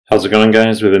How's it going,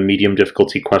 guys? We have a medium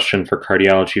difficulty question for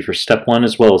cardiology for step 1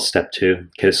 as well as step 2.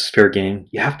 Okay, this is fair game.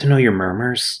 You have to know your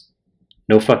murmurs.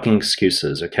 No fucking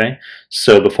excuses, okay?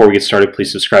 So before we get started, please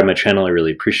subscribe to my channel. I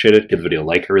really appreciate it. Give the video a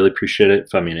like. I really appreciate it.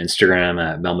 Find me on Instagram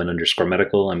at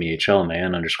mehlman_medical,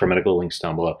 mehlman_medical. Links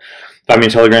down below. Find me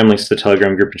on Telegram. Links to the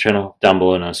Telegram group and channel down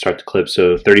below. And I'll start the clip.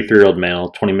 So 33-year-old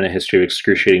male, 20-minute history of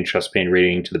excruciating chest pain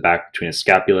radiating to the back between his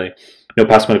scapulae. No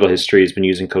past medical history. He's been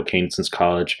using cocaine since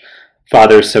college.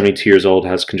 Father, 72 years old,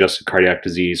 has congestive cardiac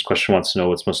disease. Question wants to know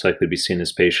what's most likely to be seen in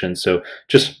this patient. So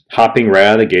just hopping right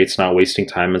out of the gates, not wasting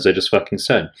time, as I just fucking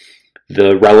said.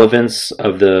 The relevance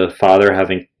of the father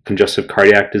having congestive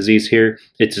cardiac disease here,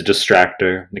 it's a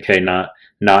distractor. Okay, not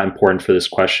important for this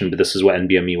question, but this is what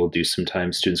nbme will do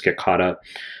sometimes. Students get caught up.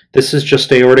 This is just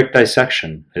aortic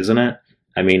dissection, isn't it?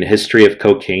 I mean, history of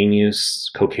cocaine use.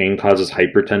 Cocaine causes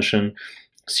hypertension.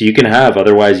 So you can have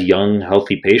otherwise young,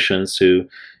 healthy patients who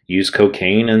use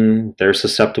cocaine and they're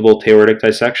susceptible to aortic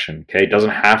dissection. Okay, it doesn't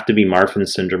have to be Marfan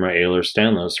syndrome or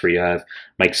Ehlers-Danlos where you have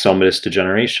myxomatous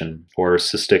degeneration or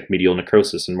cystic medial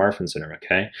necrosis and Marfan syndrome.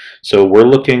 Okay, so we're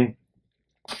looking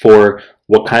for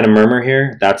what kind of murmur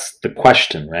here. That's the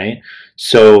question, right?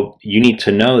 So you need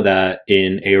to know that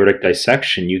in aortic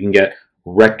dissection you can get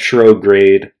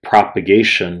retrograde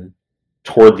propagation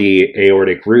toward the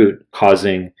aortic root,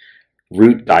 causing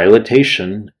root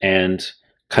dilatation and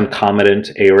concomitant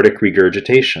aortic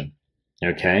regurgitation.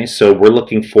 Okay, so we're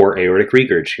looking for aortic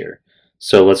regurg here.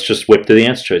 So let's just whip through the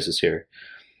answer choices here.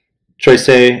 Choice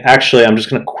A, actually, I'm just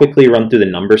going to quickly run through the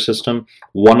number system.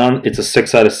 It's a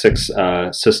 6 out of 6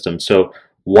 system. So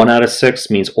 1 out of 6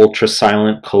 means ultra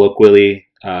silent, colloquially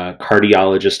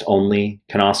cardiologist only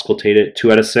can auscultate it.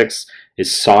 2 out of 6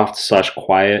 is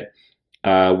soft/quiet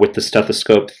with the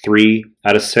stethoscope. 3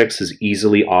 out of 6 is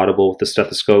easily audible with the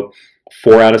stethoscope.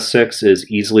 4 out of 6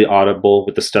 is easily audible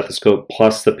with the stethoscope,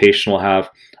 plus the patient will have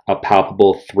a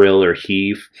palpable thrill or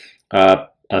heave. A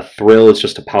thrill is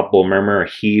just a palpable murmur. A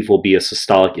heave will be a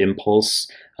systolic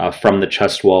impulse from the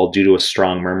chest wall due to a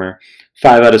strong murmur.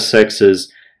 5 out of 6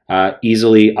 is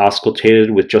easily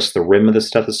auscultated with just the rim of the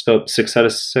stethoscope. 6 out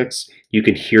of 6, you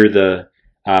can hear the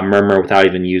murmur without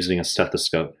even using a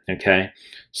stethoscope. Okay,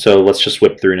 so let's just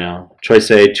whip through now. Choice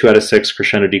A, 2 out of 6,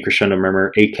 crescendo decrescendo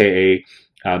murmur, aka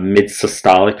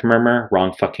mid-systolic murmur.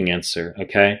 Wrong fucking answer.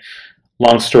 Okay,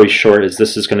 long story short is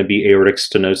this is going to be aortic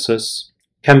stenosis.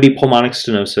 Can be pulmonic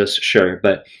stenosis, sure,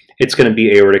 but it's going to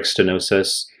be aortic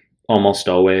stenosis almost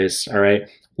always. All right,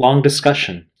 long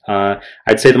discussion.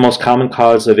 I'd say the most common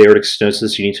cause of aortic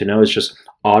stenosis you need to know is just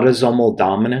autosomal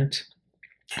dominant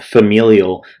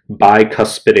familial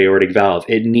bicuspid aortic valve.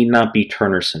 It need not be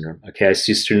Turner syndrome. Okay, I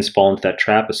see students fall into that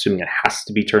trap assuming it has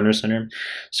to be Turner syndrome,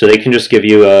 so they can just give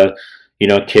you a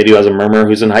kid who has a murmur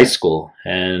who's in high school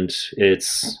and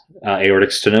it's aortic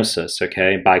stenosis.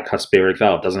 Okay, bicuspid aortic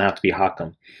valve, doesn't have to be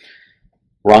Hockham.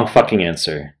 Wrong fucking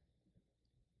answer.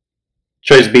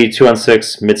 Choice B, 2 on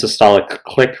 6, mid-systolic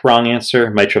click. Wrong answer.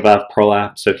 Mitral valve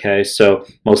prolapse. Okay, so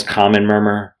most common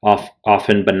murmur,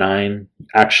 often benign,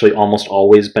 actually almost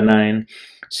always benign.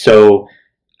 So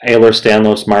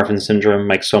Ehlers-Danlos, Marfan syndrome,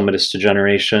 myxomatous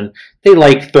degeneration. They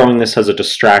like throwing this as a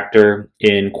distractor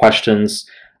in questions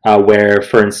where,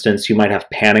 for instance, you might have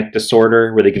panic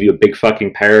disorder, where they give you a big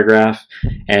fucking paragraph,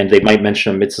 and they might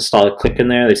mention a mid-systolic click in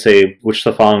there. They say, which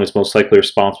of the following is most likely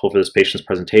responsible for this patient's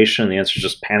presentation? And the answer is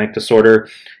just panic disorder,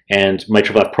 and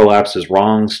mitral valve prolapse is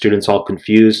wrong. Students all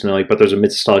confused, and they're like, but there's a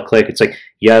mid-systolic click. It's like,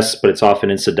 yes, but it's often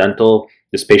incidental.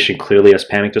 This patient clearly has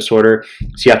panic disorder.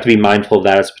 So you have to be mindful of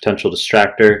that as a potential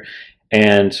distractor.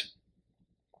 And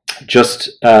just,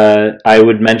 I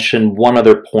would mention one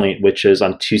other point, which is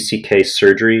on 2CK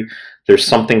surgery, there's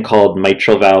something called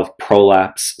mitral valve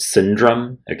prolapse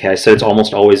syndrome. Okay, I said it's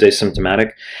almost always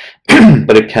asymptomatic,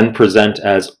 but it can present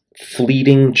as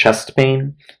fleeting chest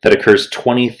pain that occurs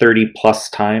 20, 30 plus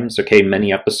times, okay,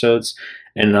 many episodes,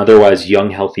 in an otherwise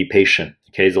young, healthy patient.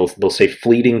 Okay, they'll say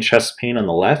fleeting chest pain on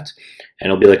the left,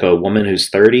 and it'll be like a woman who's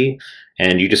 30,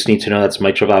 and you just need to know that's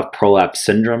mitral valve prolapse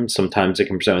syndrome. Sometimes it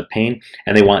can present with pain,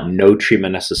 and they want no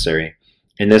treatment necessary.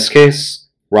 In this case,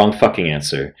 wrong fucking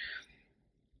answer.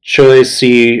 Choice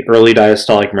C, early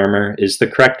diastolic murmur, is the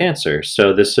correct answer.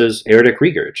 So this is aortic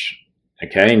regurg.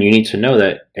 Okay, and you need to know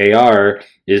that AR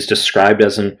is described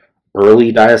as an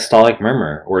early diastolic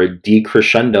murmur or a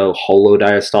decrescendo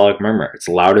holodiastolic murmur. It's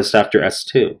loudest after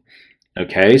S2.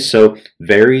 Okay, so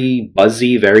very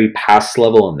buzzy, very pass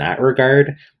level in that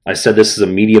regard. I said this is a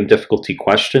medium difficulty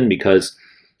question because,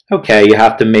 okay, you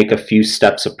have to make a few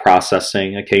steps of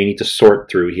processing. Okay, you need to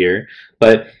sort through here,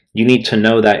 but You need to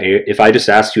know that if I just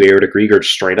asked you aortic regurg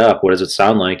straight up, what does it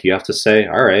sound like? You have to say,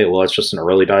 all right, well, it's just an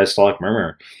early diastolic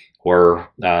murmur or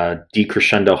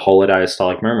decrescendo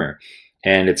holodiastolic murmur.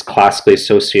 And it's classically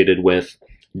associated with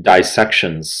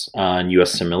dissections on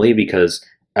USMLE because,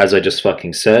 as I just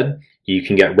fucking said, you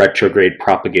can get retrograde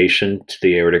propagation to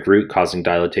the aortic root causing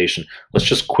dilatation. Let's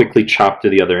just quickly chop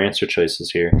through the other answer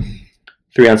choices here.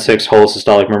 3 on 6,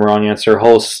 holosystolic murmur, wrong answer.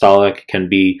 Holosystolic can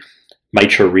be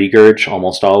mitral regurg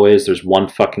almost always. There's one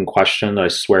fucking question that I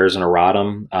swear is an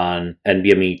erratum on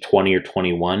nbme 20 or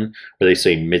 21 where they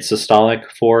say midsystolic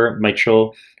for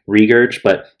mitral regurg,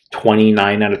 but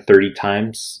 29 out of 30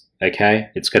 times, okay,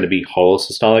 it's going to be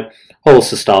holosystolic.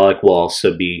 Holosystolic will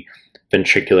also be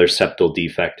ventricular septal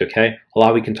defect, okay? A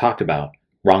lot we can talk about.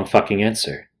 Wrong fucking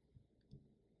answer.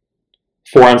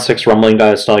 4 on 6, rumbling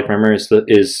diastolic murmur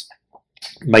is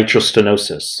mitral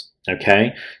stenosis,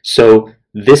 okay? So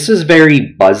this is very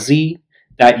buzzy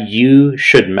that you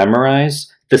should memorize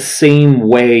the same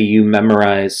way you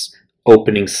memorize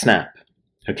opening snap,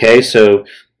 okay? So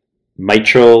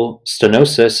mitral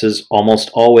stenosis is almost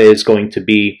always going to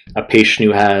be a patient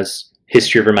who has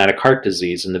history of rheumatic heart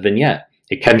disease in the vignette.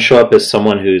 It can show up as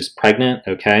someone who's pregnant,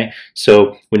 okay?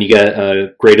 So when you get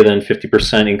a greater than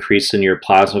 50% increase in your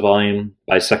plasma volume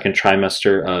by second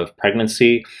trimester of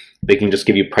pregnancy, they can just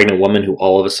give you a pregnant woman who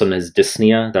all of a sudden has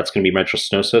dyspnea. That's going to be mitral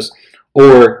stenosis.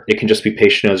 Or it can just be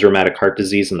patient who has rheumatic heart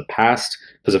disease in the past,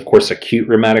 because of course acute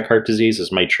rheumatic heart disease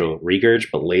is mitral regurg,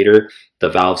 but later the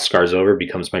valve scars over,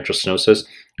 becomes mitral stenosis.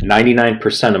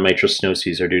 99% of mitral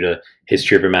stenoses are due to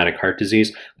history of rheumatic heart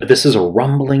disease, but this is a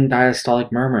rumbling diastolic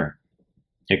murmur.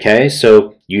 Okay,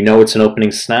 so you know it's an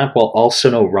opening snap, while also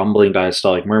know rumbling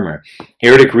diastolic murmur.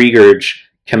 Aortic regurg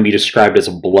can be described as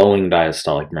a blowing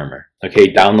diastolic murmur. Okay,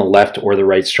 down the left or the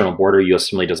right sternal border,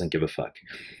 USMLE doesn't give a fuck.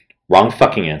 Wrong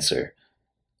fucking answer.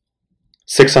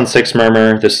 6 on 6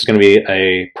 murmur, this is going to be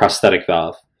a prosthetic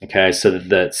valve. Okay, I said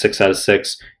that 6 out of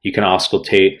 6, you can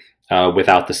auscultate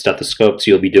without the stethoscope,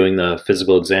 so you'll be doing the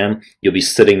physical exam. You'll be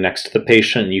sitting next to the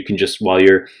patient, and you can just, while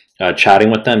you're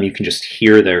chatting with them, you can just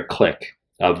hear their click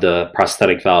of the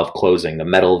prosthetic valve closing, the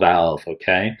metal valve,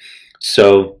 okay?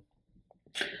 So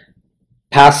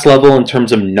pass level in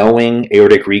terms of knowing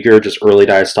aortic regurg is early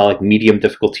diastolic, medium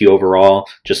difficulty overall,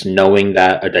 just knowing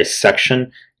that a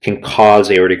dissection can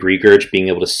cause aortic regurg, being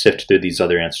able to sift through these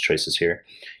other answer choices here.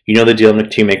 You know the deal. I'm going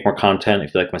to make more content.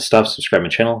 If you like my stuff, subscribe my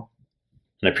channel,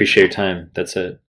 and I appreciate your time. That's it.